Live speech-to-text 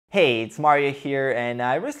Hey, it's Mario here, and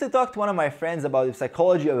I recently talked to one of my friends about the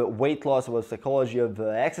psychology of weight loss, about the psychology of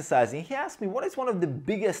exercising. He asked me, what is one of the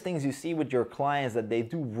biggest things you see with your clients that they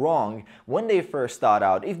do wrong when they first start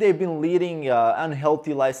out? If they've been leading an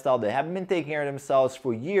unhealthy lifestyle, they haven't been taking care of themselves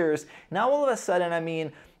for years, now all of a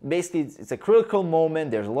sudden, basically it's a critical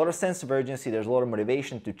moment, there's a lot of sense of urgency, there's a lot of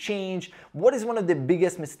motivation to change. What is one of the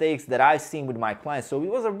biggest mistakes that I've seen with my clients? So it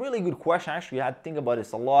was a really good question. Actually, I had to think about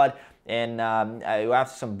this a lot, and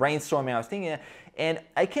after some brainstorming I was thinking, and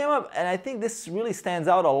I came up, and I think this really stands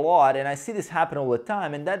out a lot, and I see this happen all the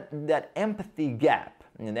time, and that empathy gap.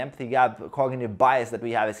 And the empathy gap, cognitive bias that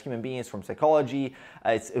we have as human beings from psychology,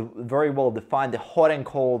 it's very well defined, the hot and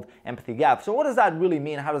cold empathy gap. So what does that really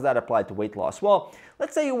mean? How does that apply to weight loss? Well,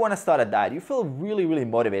 let's say you want to start a diet. You feel really, really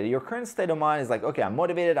motivated. Your current state of mind is like, okay, I'm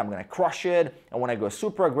motivated, I'm going to crush it. I want to go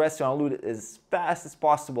super aggressive, I want to lose it as fast as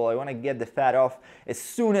possible. I want to get the fat off as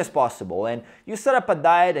soon as possible. And you set up a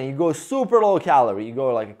diet and you go super low calorie. You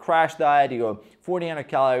go like a crash diet, you go 1,400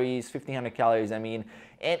 calories, 1,500 calories,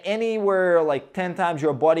 and anywhere like 10 times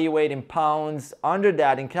your body weight in pounds, under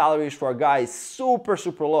that in calories for a guy is super,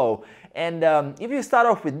 super low. And if you start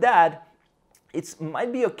off with that, it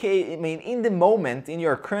might be okay. In the moment, in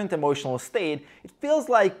your current emotional state, it feels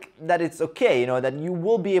like that it's okay, that you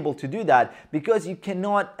will be able to do that because you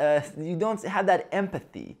cannot, you don't have that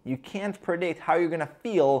empathy. You can't predict how you're gonna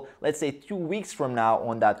feel, let's say 2 weeks from now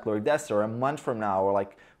on that caloric deficit, or a month from now, or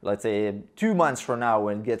like, let's say 2 months from now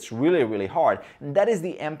when it gets really, really hard. And that is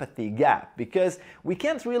the empathy gap, because we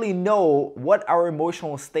can't really know what our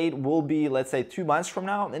emotional state will be, let's say 2 months from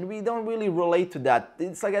now, and we don't really relate to that.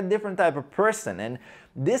 It's like a different type of person. And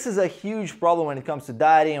this is a huge problem when it comes to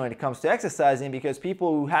dieting and when it comes to exercising, because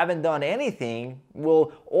people who haven't done anything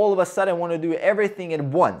will all of a sudden want to do everything at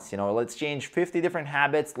once. Let's change 50 different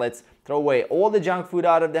habits, let's throw away all the junk food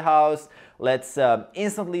out of the house, let's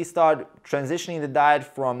instantly start transitioning the diet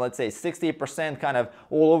from, let's say, 60% kind of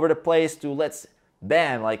all over the place to let's,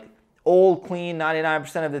 bam, like all clean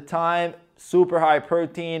 99% of the time, super high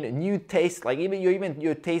protein, new taste, like even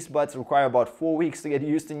your taste buds require about 4 weeks to get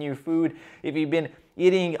used to new food. If you've been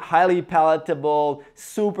eating highly palatable,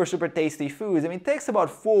 super, super tasty foods, it takes about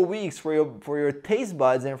 4 weeks for your taste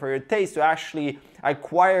buds and for your taste to actually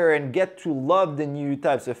acquire and get to love the new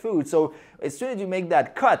types of food. So as soon as you make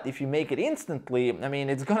that cut, if you make it instantly,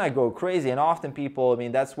 it's gonna go crazy. And often people,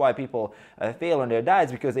 that's why people fail on their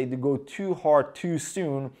diets, because they go too hard too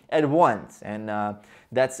soon at once. And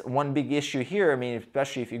that's one big issue here.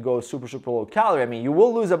 Especially if you go super, super low calorie, you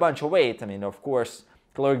will lose a bunch of weight. Of course,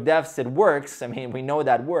 caloric deficit works. We know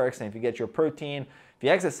that works. And if you get your protein, if you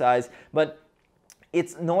exercise, but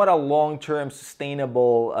it's not a long-term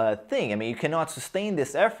sustainable thing. You cannot sustain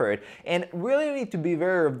this effort, and really need to be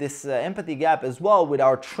aware of this empathy gap as well with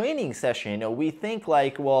our training session. We think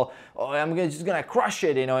like, well, I'm just gonna crush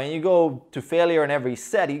it, and you go to failure in every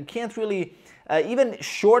set. You can't really, even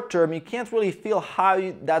short term, you can't really feel how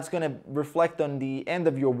that's going to reflect on the end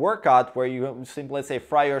of your workout, where you simply, let's say,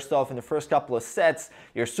 fry yourself in the first couple of sets,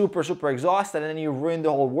 you're super, super exhausted, and then you ruin the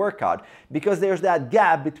whole workout, because there's that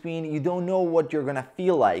gap between you don't know what you're going to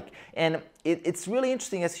feel like. And it's really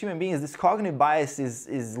interesting as human beings, this cognitive bias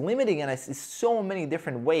is limiting us in so many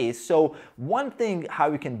different ways. So one thing how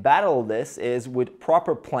we can battle this is with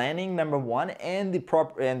proper planning, number one, and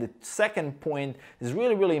the second point is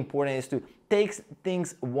really, really important, is to take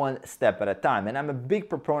things one step at a time. And I'm a big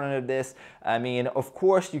proponent of this. Of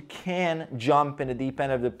course, you can jump in the deep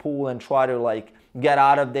end of the pool and try to get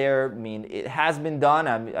out of there. It has been done.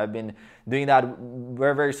 I've been doing that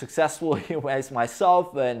very, very successfully as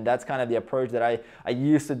myself, and that's kind of the approach that I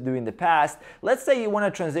used to do in the past. Let's say you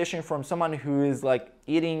want to transition from someone who is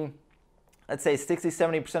eating, let's say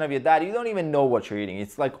 60-70% of your diet, you don't even know what you're eating.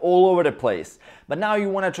 It's all over the place. But now you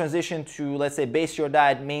want to transition to, let's say, base your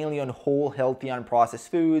diet mainly on whole, healthy, unprocessed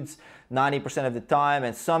foods 90% of the time,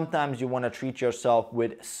 and sometimes you want to treat yourself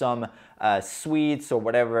with some sweets or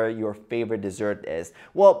whatever your favorite dessert is.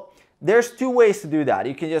 Well, there's two ways to do that.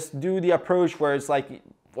 You can just do the approach where it's like,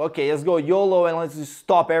 okay, let's go YOLO and let's just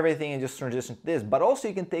stop everything and just transition to this. But also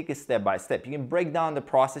you can take it step by step. You can break down the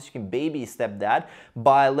process. You can baby step that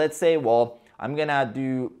by, let's say, well, I'm gonna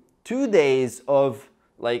do 2 days of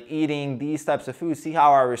eating these types of foods, see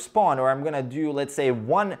how I respond. Or I'm gonna do, let's say,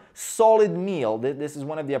 one solid meal. This is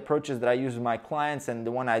one of the approaches that I use with my clients, and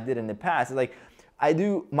the one I did in the past. It's I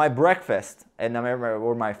do my breakfast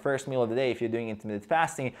or my first meal of the day. If you're doing intermittent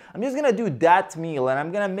fasting, I'm just gonna do that meal, and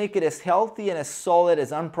I'm gonna make it as healthy and as solid,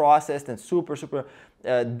 as unprocessed and super, super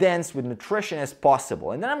dense with nutrition as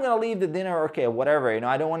possible. And then I'm gonna leave the dinner, okay, whatever,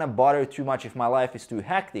 I don't wanna bother too much if my life is too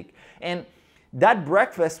hectic. And that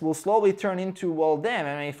breakfast will slowly turn into, well, damn,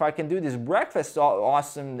 I mean, if I can do this breakfast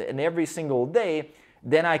awesome and every single day,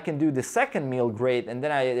 then I can do the second meal great, and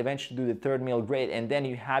then I eventually do the third meal great, and then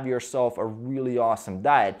you have yourself a really awesome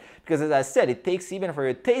diet. Because as I said, it takes even for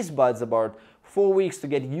your taste buds about 4 weeks to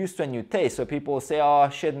get used to a new taste. So people say, oh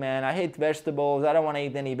shit man, I hate vegetables, I don't want to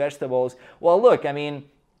eat any vegetables. Well look, I mean,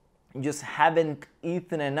 you just haven't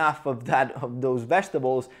eaten enough of those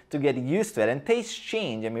vegetables to get used to it, and tastes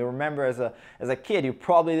change. I mean, remember as a kid you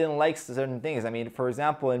probably didn't like certain things. I mean, for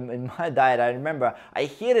example, in my diet, I remember I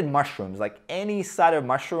hated mushrooms. Like any side of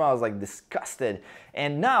mushroom I was like disgusted,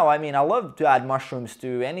 and now I mean I love to add mushrooms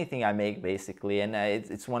to anything I make basically, and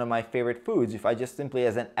it's one of my favorite foods if I just simply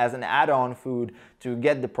as an add-on food to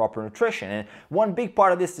get the proper nutrition. And one big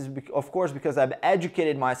part of this is of course because I've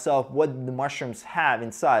educated myself what the mushrooms have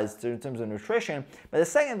inside in terms of nutrition. But the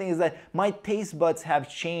second thing is that my taste buds have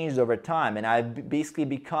changed over time, and I've basically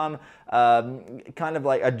become kind of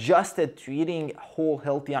like adjusted to eating whole,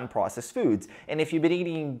 healthy, unprocessed foods. And if you've been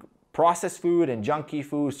eating processed food and junky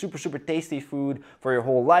food, super tasty food for your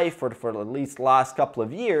whole life, for at least the last couple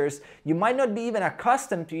of years, you might not be even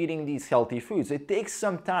accustomed to eating these healthy foods. So it takes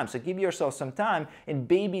some time. So give yourself some time and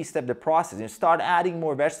baby step the process. And start adding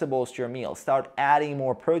more vegetables to your meal. Start adding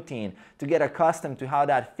more protein to get accustomed to how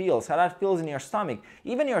that feels in your stomach.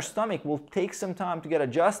 Even your stomach will take some time to get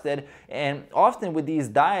adjusted. And often with these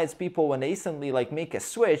diets, people, when they suddenly like make a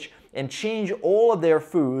switch and change all of their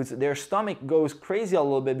foods, their stomach goes crazy a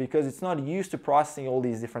little bit because it's not used to processing all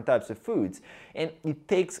these different types of foods. And it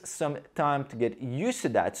takes some time to get used to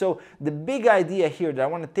that. So the big idea here that I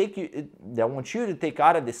want you to take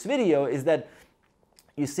out of this video is that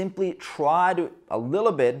you simply try to a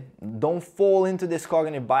little bit, don't fall into this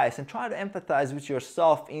cognitive bias, and try to empathize with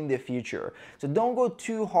yourself in the future. So don't go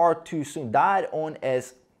too hard too soon. Diet on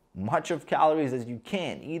as much of calories as you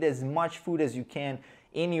can. Eat as much food as you can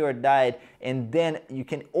in your diet, and then you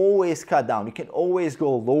can always cut down. You can always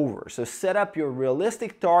go lower. So set up your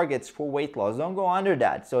realistic targets for weight loss. Don't go under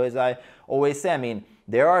that. So as I always say, I mean,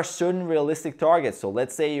 there are certain realistic targets. So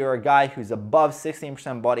let's say you're a guy who's above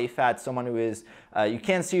 16% body fat, someone who is, you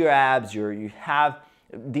can't see your abs, you have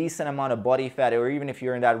a decent amount of body fat, or even if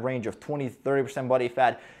you're in that range of 20-30% body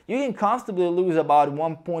fat, you can comfortably lose about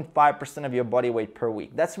 1.5% of your body weight per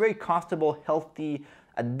week. That's very comfortable, healthy,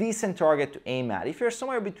 a decent target to aim at. If you're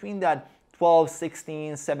somewhere between that 12,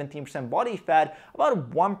 16, 17% body fat,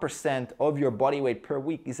 about 1% of your body weight per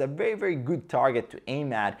week is a very good target to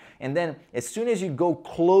aim at. And then as soon as you go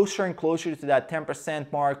closer and closer to that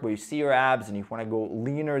 10% mark where you see your abs and you want to go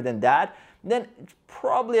leaner than that, then it's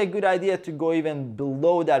probably a good idea to go even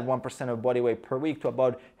below that 1% of body weight per week to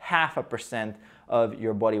about 0.5% of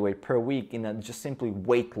your body weight per week in just simply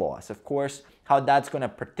weight loss. Of course, how that's going to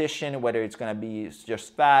partition, whether it's going to be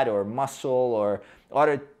just fat or muscle or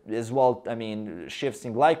other as well, I mean, shifts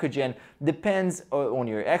in glycogen, depends on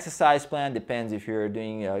your exercise plan, depends if you're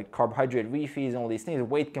doing carbohydrate refeeds and all these things.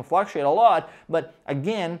 Weight can fluctuate a lot, but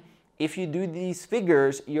again, if you do these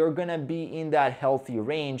figures, you're gonna be in that healthy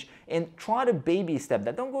range, and try to baby step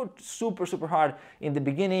that. Don't go super hard in the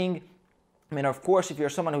beginning. I mean, of course, if you're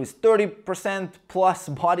someone who's 30% plus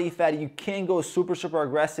body fat, you can go super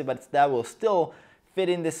aggressive, but that will still fit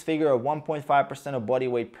in this figure of 1.5% of body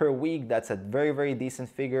weight per week. That's a very decent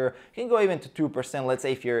figure. You can go even to 2%. Let's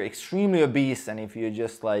say if you're extremely obese and if you're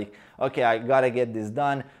just like, okay, I gotta get this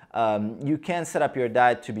done, you can set up your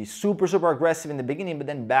diet to be super aggressive in the beginning, but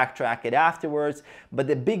then backtrack it afterwards. But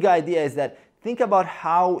the big idea is that think about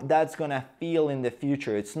how that's gonna feel in the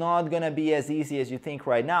future. It's not gonna be as easy as you think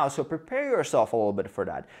right now, so prepare yourself a little bit for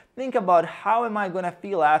that. Think about how am I gonna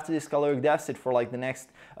feel after this caloric deficit for like the next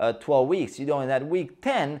 12 weeks. You know, in that week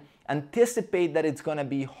 10, anticipate that it's gonna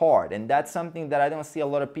be hard, and that's something that I don't see a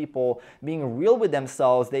lot of people being real with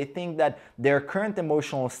themselves. They think that their current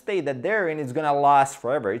emotional state that they're in is gonna last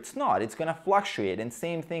forever. It's not. It's gonna fluctuate, and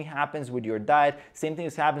same thing happens with your diet, same thing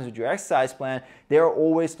happens with your exercise plan. There are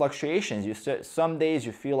always fluctuations. Some days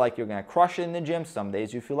you feel like you're gonna crush it in the gym, some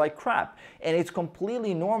days you feel like crap, and it's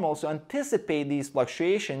completely normal. So anticipate these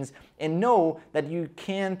fluctuations and know that you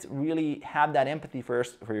can't really have that empathy for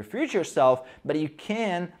your future self, but you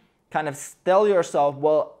can kind of tell yourself,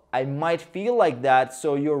 well, I might feel like that,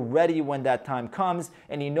 so you're ready when that time comes,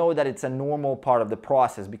 and you know that it's a normal part of the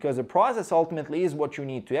process, because the process ultimately is what you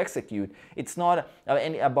need to execute. It's not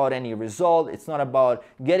about any result, it's not about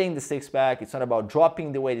getting the six-pack, it's not about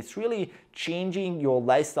dropping the weight, it's really changing your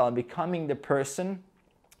lifestyle and becoming the person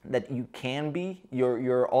that you can be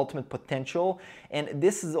your ultimate potential. And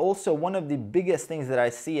this is also one of the biggest things that I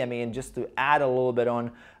see. I mean, just to add a little bit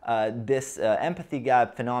on this empathy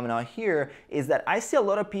gap phenomena here, is that I see a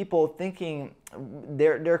lot of people thinking,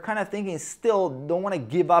 they're kind of thinking, still don't want to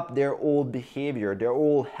give up their old behavior, their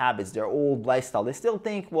old habits, their old lifestyle. They still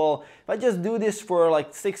think, well, if I just do this for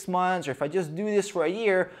like 6 months, or if I just do this for a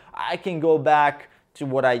year, I can go back to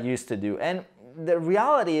what I used to do. And the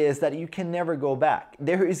reality is that you can never go back.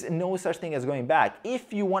 There is no such thing as going back.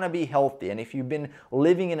 If you want to be healthy, and if you've been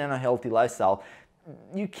living in an unhealthy lifestyle,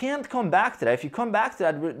 you can't come back to that. If you come back to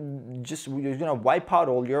that, you're gonna wipe out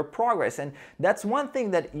all your progress. And that's one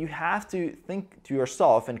thing that you have to think to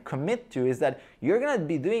yourself and commit to, is that you're gonna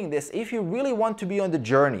be doing this if you really want to be on the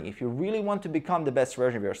journey, if you really want to become the best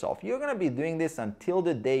version of yourself. You're gonna be doing this until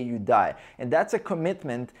the day you die. And that's a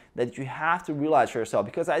commitment that you have to realize for yourself,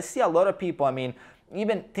 because I see a lot of people, I mean,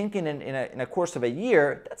 even thinking in a course of a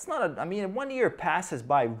year, that's not I mean, 1 year passes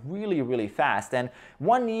by really, really fast. And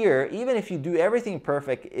 1 year, even if you do everything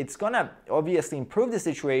perfect, it's gonna obviously improve the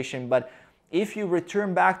situation, but if you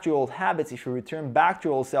return back to your old habits, if you return back to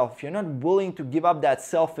your old self, if you're not willing to give up that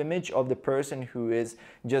self-image of the person who is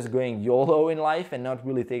just going YOLO in life and not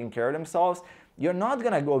really taking care of themselves, you're not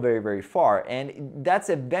gonna go very, very far. And that's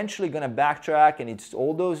eventually gonna backtrack, and it's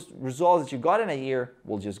all those results that you got in a year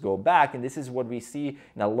will just go back. And this is what we see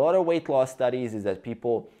in a lot of weight loss studies, is that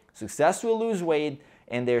people successfully lose weight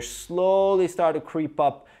and they're slowly start to creep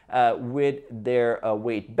up with their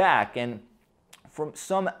weight back. And from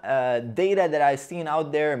some data that I've seen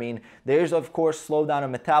out there, I mean, there's of course slowdown of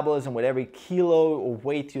metabolism. With every kilo of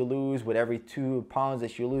weight you lose, with every 2 pounds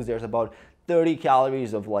that you lose, there's about 30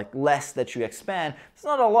 calories of like less that you expand. It's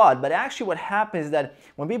not a lot, but actually what happens is that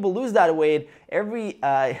when people lose that weight, every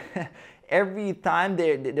time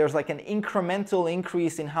there's like an incremental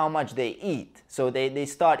increase in how much they eat. So they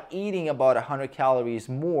start eating about 100 calories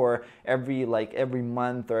more every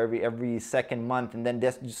month, or every second month, and then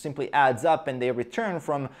this just simply adds up, and they return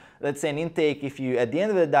from, let's say, an intake, if you at the end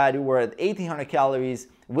of the diet you were at 1,800 calories,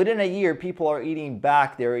 within a year people are eating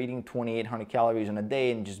back, they're eating 2,800 calories in a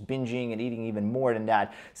day and just binging and eating even more than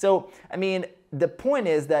that. So I mean, the point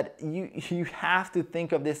is that you have to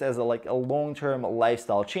think of this as a long-term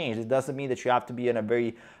lifestyle change. It doesn't mean that you have to be on a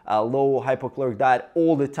very low hypocaloric diet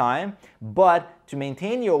all the time, but to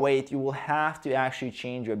maintain your weight, you will have to actually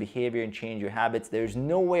change your behavior and change your habits. There's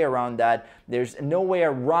no way around that. There's no way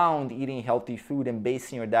around eating healthy food and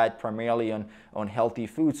basing your diet primarily on healthy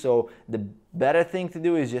food. So the better thing to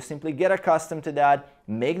do is just simply get accustomed to that,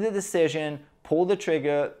 make the decision, pull the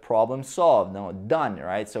trigger, problem solved. No, done,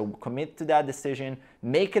 right? So commit to that decision,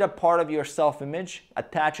 make it a part of your self-image,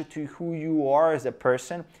 attach it to who you are as a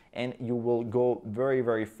person, and you will go very,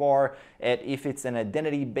 very far. And if it's an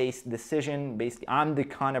identity-based decision, basically, I'm the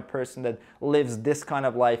kind of person that lives this kind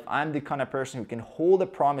of life, I'm the kind of person who can hold a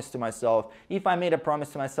promise to myself. If I made a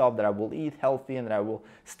promise to myself that I will eat healthy and that I will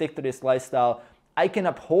stick to this lifestyle, I can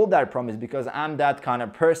uphold that promise because I'm that kind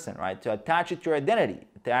of person, right? To attach it to your identity,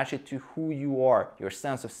 attach it to who you are, your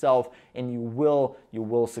sense of self, and you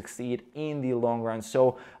will succeed in the long run.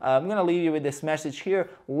 So I'm gonna leave you with this message here.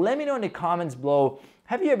 Let me know in the comments below,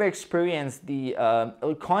 have you ever experienced the,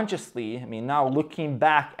 consciously, I mean, now looking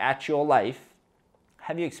back at your life,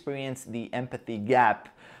 have you experienced the empathy gap?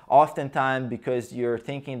 Oftentimes because you're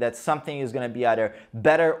thinking that something is going to be either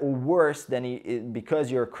better or worse than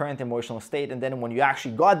because your current emotional state, and then when you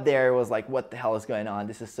actually got there, it was like, what the hell is going on?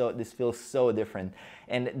 This feels so different.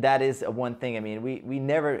 And that is one thing. I mean, we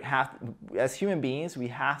never have, as human beings, we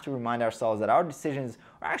have to remind ourselves that our decisions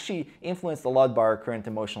are actually influenced a lot by our current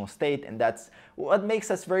emotional state, and that's what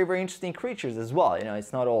makes us very, very interesting creatures as well. You know,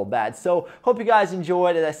 it's not all bad. So hope you guys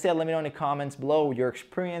enjoyed. As I said, let me know in the comments below your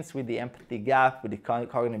experience with the empathy gap, with the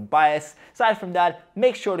cognitive bias. Aside from that,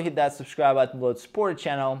 make sure to hit that subscribe button below to support the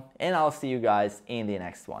channel, and I'll see you guys in the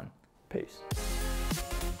next one. Peace.